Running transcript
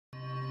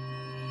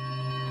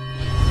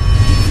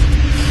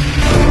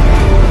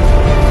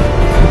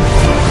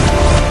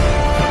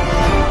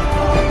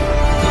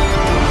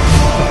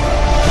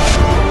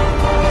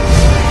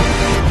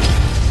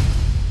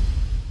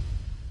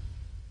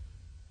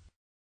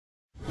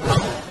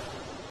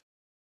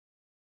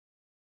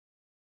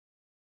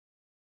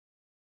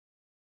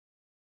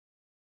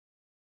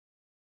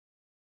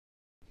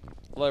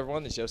Hello,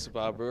 everyone. This is Yosef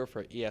Brewer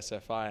for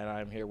ESFI, and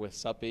I'm here with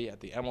Suppy at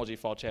the MLG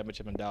Fall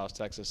Championship in Dallas,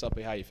 Texas.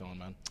 Suppy, how you feeling,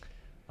 man?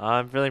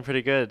 I'm feeling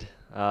pretty good.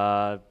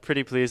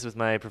 Pretty pleased with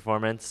my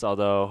performance,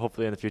 although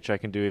hopefully in the future I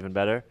can do even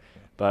better.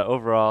 But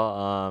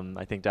overall,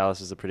 I think Dallas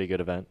was a pretty good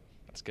event.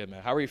 That's good,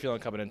 man. How are you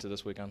feeling coming into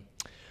this weekend?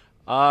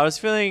 I was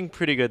feeling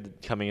pretty good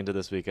coming into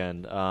this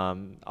weekend.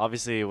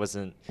 Obviously,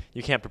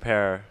 you can't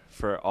prepare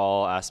for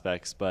all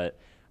aspects, but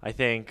I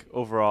think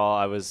overall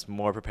I was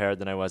more prepared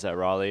than I was at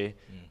Raleigh.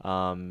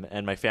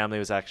 And my family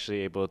was actually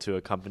able to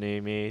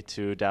accompany me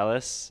to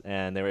Dallas,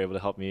 and they were able to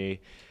help me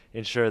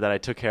ensure that I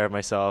took care of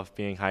myself,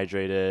 being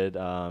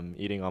hydrated,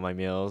 eating all my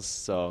meals.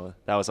 So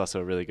that was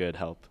also a really good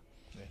help.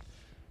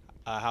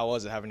 How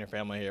was it having your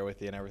family here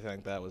with you and everything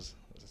like that? Was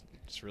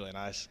just really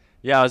nice?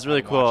 Yeah, it was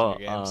really Watching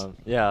cool. your games.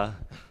 Yeah,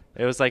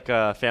 it was like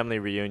a family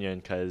reunion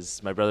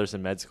because my brother's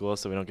in med school,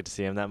 so we don't get to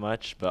see him that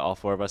much. But all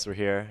four of us were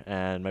here,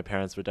 and my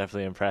parents were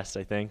definitely impressed,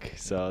 I think.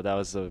 So that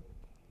was a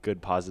good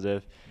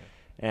positive.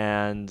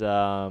 And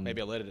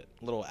Maybe a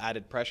little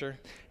added pressure?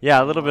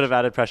 yeah, a little bit of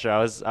added pressure. I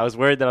was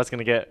worried that I was going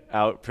to get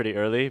out pretty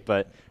early,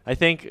 but I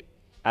think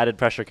added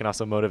pressure can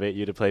also motivate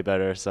you to play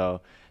better.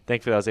 So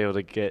thankfully I was able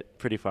to get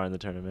pretty far in the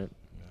tournament.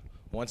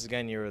 Once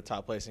again, you were the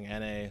top placing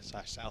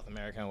NA/South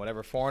American,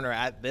 whatever foreigner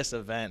at this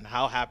event.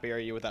 How happy are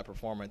you with that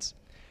performance?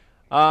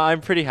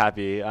 I'm pretty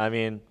happy. I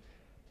mean,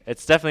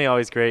 it's definitely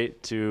always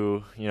great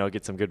to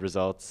get some good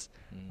results.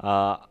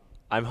 I'm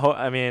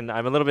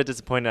a little bit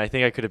disappointed. I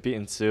think I could have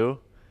beaten Sue.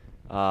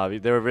 They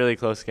were really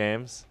close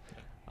games.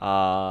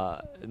 My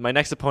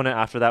next opponent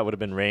after that would have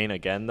been Rain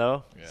again,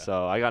 though. Yeah.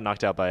 So I got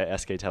knocked out by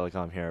SK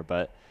Telecom here,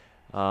 but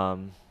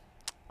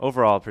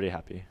overall, pretty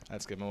happy.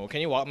 That's good, man. Well, can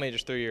you walk me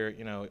just through your,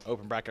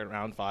 open bracket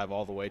round 5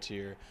 all the way to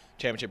your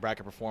championship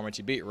bracket performance?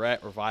 You beat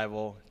Rhett,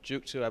 Revival,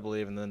 Juke 2, I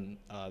believe, and then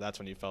that's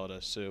when you fell to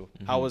Sue.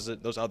 How was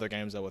it those other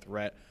games though with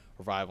Rhett,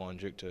 Revival, and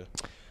Juke 2?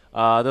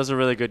 Those are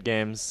really good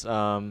games.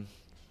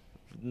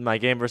 My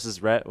game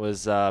versus Rhett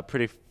was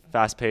pretty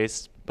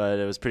fast-paced, but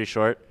it was pretty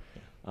short.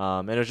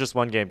 And it was just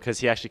one game because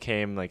he actually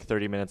came like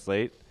 30 minutes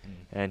late,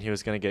 and he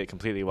was going to get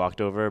completely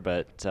walked over,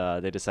 but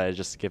they decided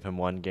just to give him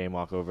one game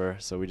walkover,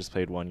 so we just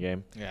played one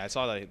game. Yeah, I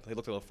saw that he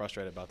looked a little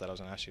frustrated about that. I was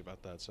going to ask you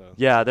about that. So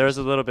Yeah, there was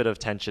a little bit of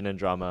tension and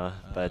drama,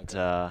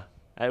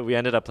 but we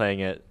ended up playing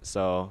it,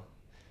 so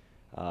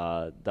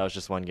that was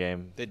just one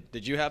game.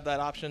 Did you have that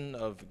option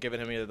of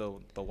giving him either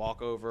the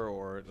walkover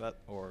or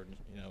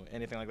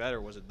anything like that, or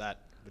was it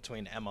that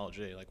between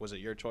MLG? Like, was it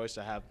your choice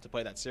to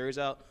play that series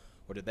out,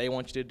 or did they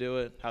want you to do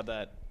it? How'd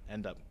that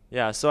end up?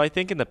 Yeah, so I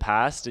think in the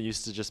past it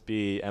used to just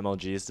be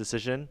MLG's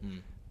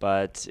decision,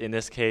 but in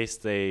this case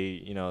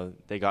they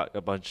got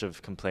a bunch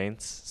of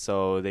complaints,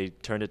 so they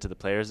turned it to the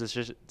player's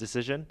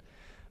decision.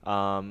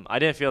 I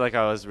didn't feel like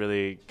I was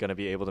really going to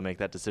be able to make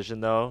that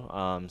decision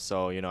though.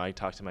 So I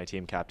talked to my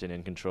team captain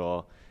in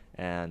control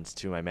and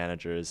to my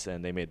managers,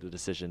 and they made the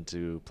decision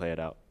to play it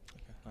out.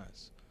 Okay,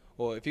 nice.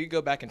 Well, if you could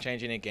go back and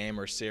change any game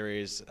or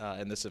series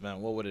in this event,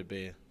 what would it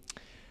be?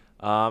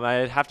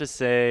 I'd have to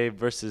say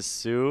versus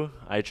Sue,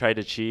 I tried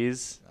to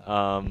cheese,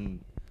 and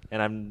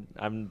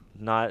I'm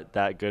not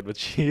that good with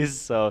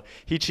cheese, so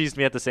he cheesed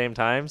me at the same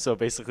time. So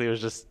basically, it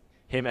was just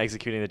him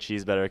executing the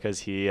cheese better because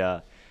he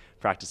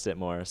practiced it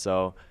more.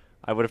 So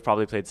I would have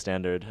probably played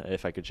standard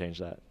if I could change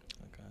that.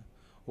 Okay.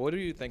 What do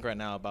you think right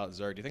now about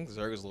Zerg? Do you think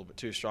Zerg is a little bit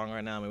too strong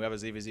right now? I mean, we have a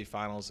ZVZ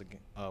finals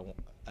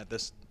at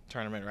this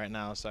tournament right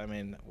now. So I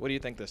mean, what do you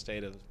think the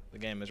state of the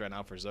game is right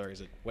now for Zerg?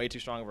 Is it way too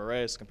strong of a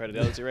race compared to the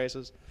other two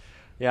races?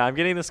 Yeah, I'm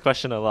getting this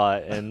question a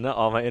lot in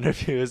all my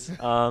interviews.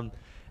 And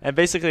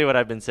basically what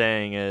I've been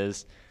saying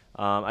is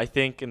I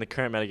think in the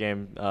current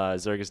metagame,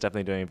 Zerg is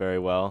definitely doing very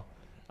well.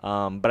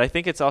 But I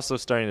think it's also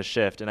starting to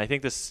shift, and I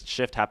think this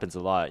shift happens a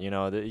lot.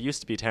 It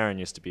used to be Terran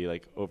used to be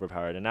like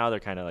overpowered, and now they're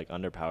kind of like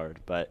underpowered.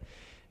 But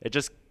it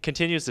just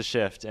continues to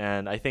shift,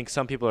 and I think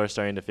some people are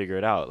starting to figure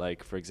it out.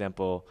 Like, for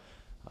example,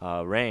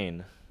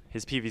 Rain,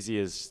 his PVZ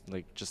is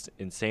like just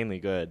insanely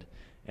good.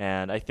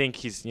 And I think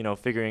he's,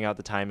 figuring out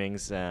the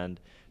timings and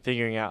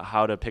figuring out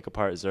how to pick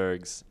apart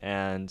Zergs.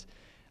 And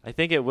I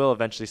think it will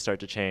eventually start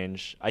to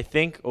change. I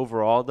think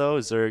overall, though,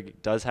 Zerg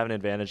does have an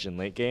advantage in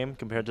late game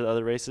compared to the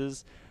other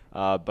races.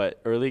 But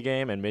early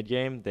game and mid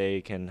game,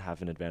 they can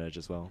have an advantage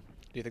as well.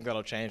 Do you think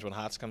that'll change when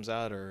HOTS comes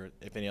out, or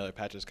if any other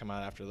patches come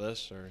out after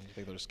this, or do you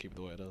think they'll just keep it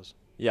the way it is?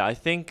 Yeah, I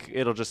think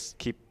it'll just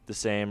keep the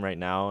same right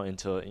now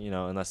until,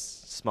 unless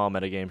small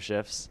metagame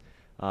shifts.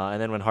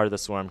 And then when Heart of the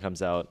Swarm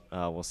comes out,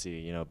 we'll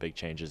see, big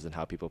changes in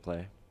how people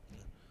play.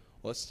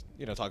 Well, let's,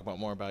 talk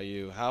more about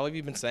you. How have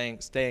you been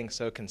staying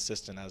so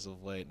consistent as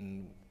of late?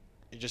 And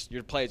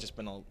your play has just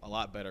been a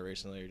lot better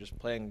recently. You're just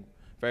playing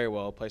very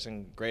well,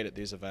 placing great at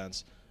these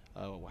events.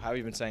 How have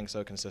you been staying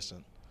so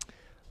consistent?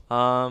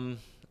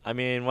 I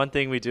mean, one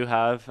thing we do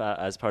have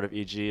as part of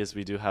EG is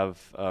we do have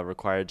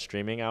required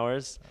streaming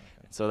hours.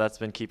 Okay. So that's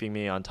been keeping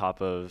me on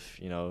top of,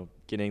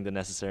 getting the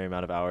necessary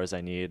amount of hours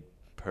I need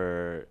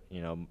per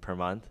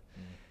month.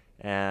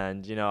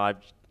 And,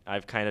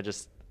 I've kind of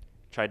just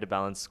tried to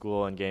balance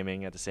school and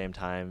gaming at the same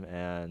time.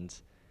 And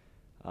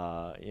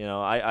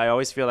I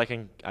always feel like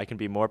I can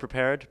be more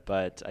prepared,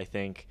 but I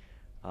think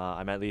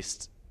I'm at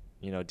least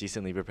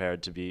decently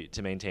prepared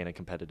to maintain a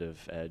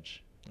competitive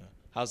edge. Yeah.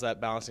 How's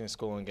that balancing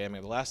school and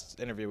gaming? The last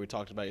interview we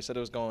talked about, you said it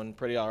was going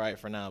pretty all right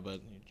for now,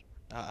 but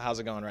how's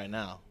it going right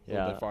now? A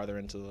little bit farther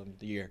into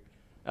the year.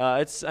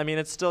 It's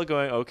still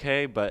going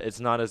okay, but it's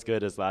not as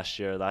good as last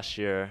year. Last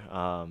year,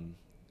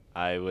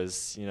 I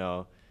was,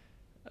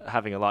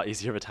 having a lot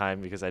easier of a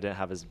time because I didn't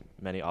have as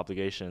many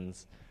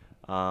obligations.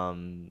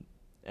 And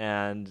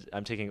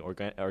I'm taking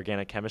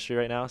organic chemistry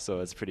right now, so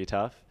it's pretty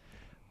tough.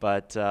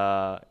 But,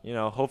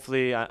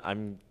 hopefully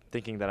I'm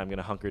thinking that I'm going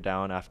to hunker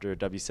down after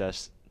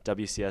WCS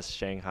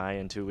Shanghai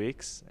in 2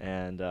 weeks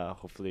and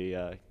hopefully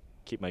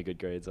keep my good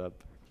grades up.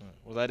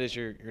 Well, that is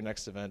your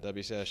next event,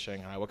 WCS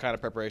Shanghai. What kind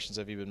of preparations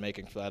have you been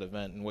making for that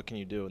event, and what can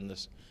you do in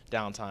this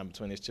downtime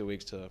between these 2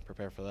 weeks to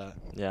prepare for that?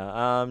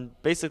 Yeah,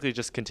 basically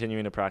just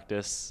continuing to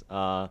practice.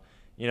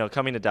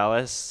 Coming to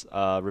Dallas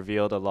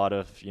revealed a lot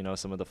of,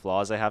 some of the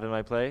flaws I have in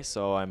my play,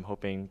 so I'm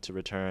hoping to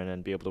return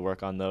and be able to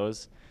work on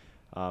those.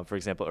 For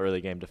example, early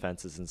game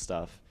defenses and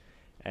stuff.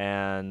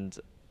 And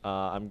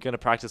I'm going to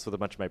practice with a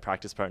bunch of my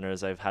practice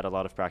partners. I've had a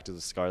lot of practice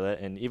with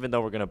Scarlett, and even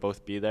though we're going to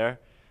both be there,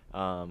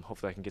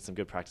 hopefully I can get some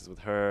good practice with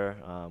her,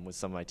 with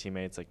some of my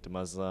teammates like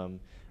DeMuslim.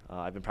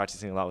 I've been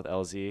practicing a lot with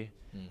LZ.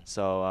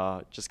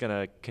 So just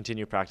going to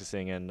continue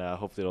practicing, and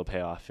hopefully it'll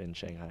pay off in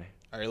Shanghai.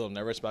 Are you a little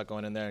nervous about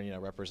going in there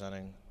and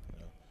representing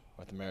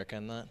North America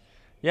in that?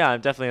 Yeah,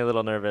 I'm definitely a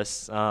little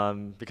nervous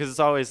because it's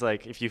always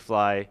like if you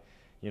fly,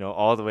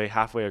 all the way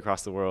halfway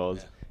across the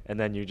world and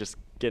then you just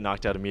get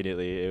knocked out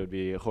immediately, it would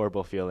be a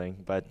horrible feeling.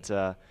 But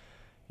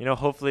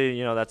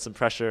hopefully, that's some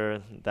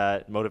pressure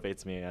that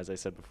motivates me, as I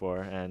said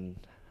before, and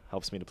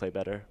helps me to play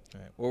better.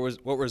 All right.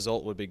 What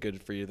result would be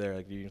good for you there?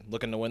 Like, are you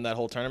looking to win that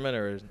whole tournament,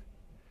 or?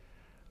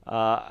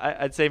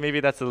 I'd say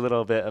maybe that's a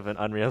little bit of an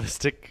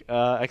unrealistic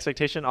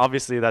expectation.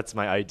 Obviously, that's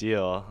my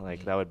ideal.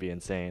 Like that would be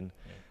insane.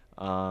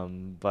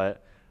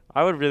 But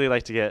I would really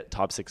like to get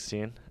top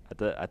 16 at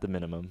the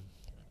minimum.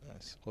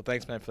 Nice. Well,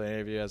 thanks, man, for the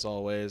interview as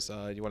always.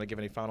 You want to give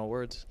any final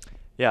words?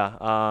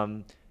 Yeah.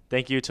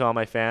 Thank you to all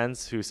my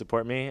fans who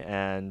support me,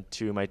 and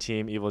to my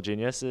team, Evil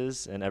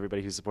Geniuses, and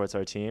everybody who supports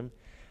our team.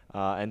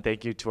 And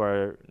thank you to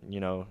our,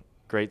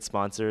 great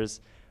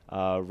sponsors,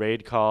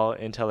 Raid Call,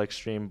 Intel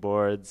Extreme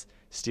Boards,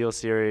 Steel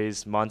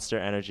Series, Monster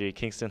Energy,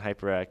 Kingston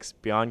HyperX,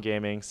 Beyond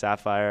Gaming,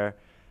 Sapphire,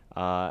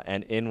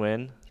 and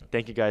InWin.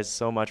 Thank you guys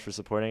so much for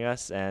supporting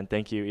us, and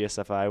thank you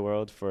ESFI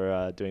World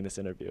for doing this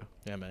interview.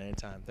 Yeah, man,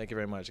 anytime. Thank you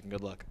very much, and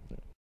good luck.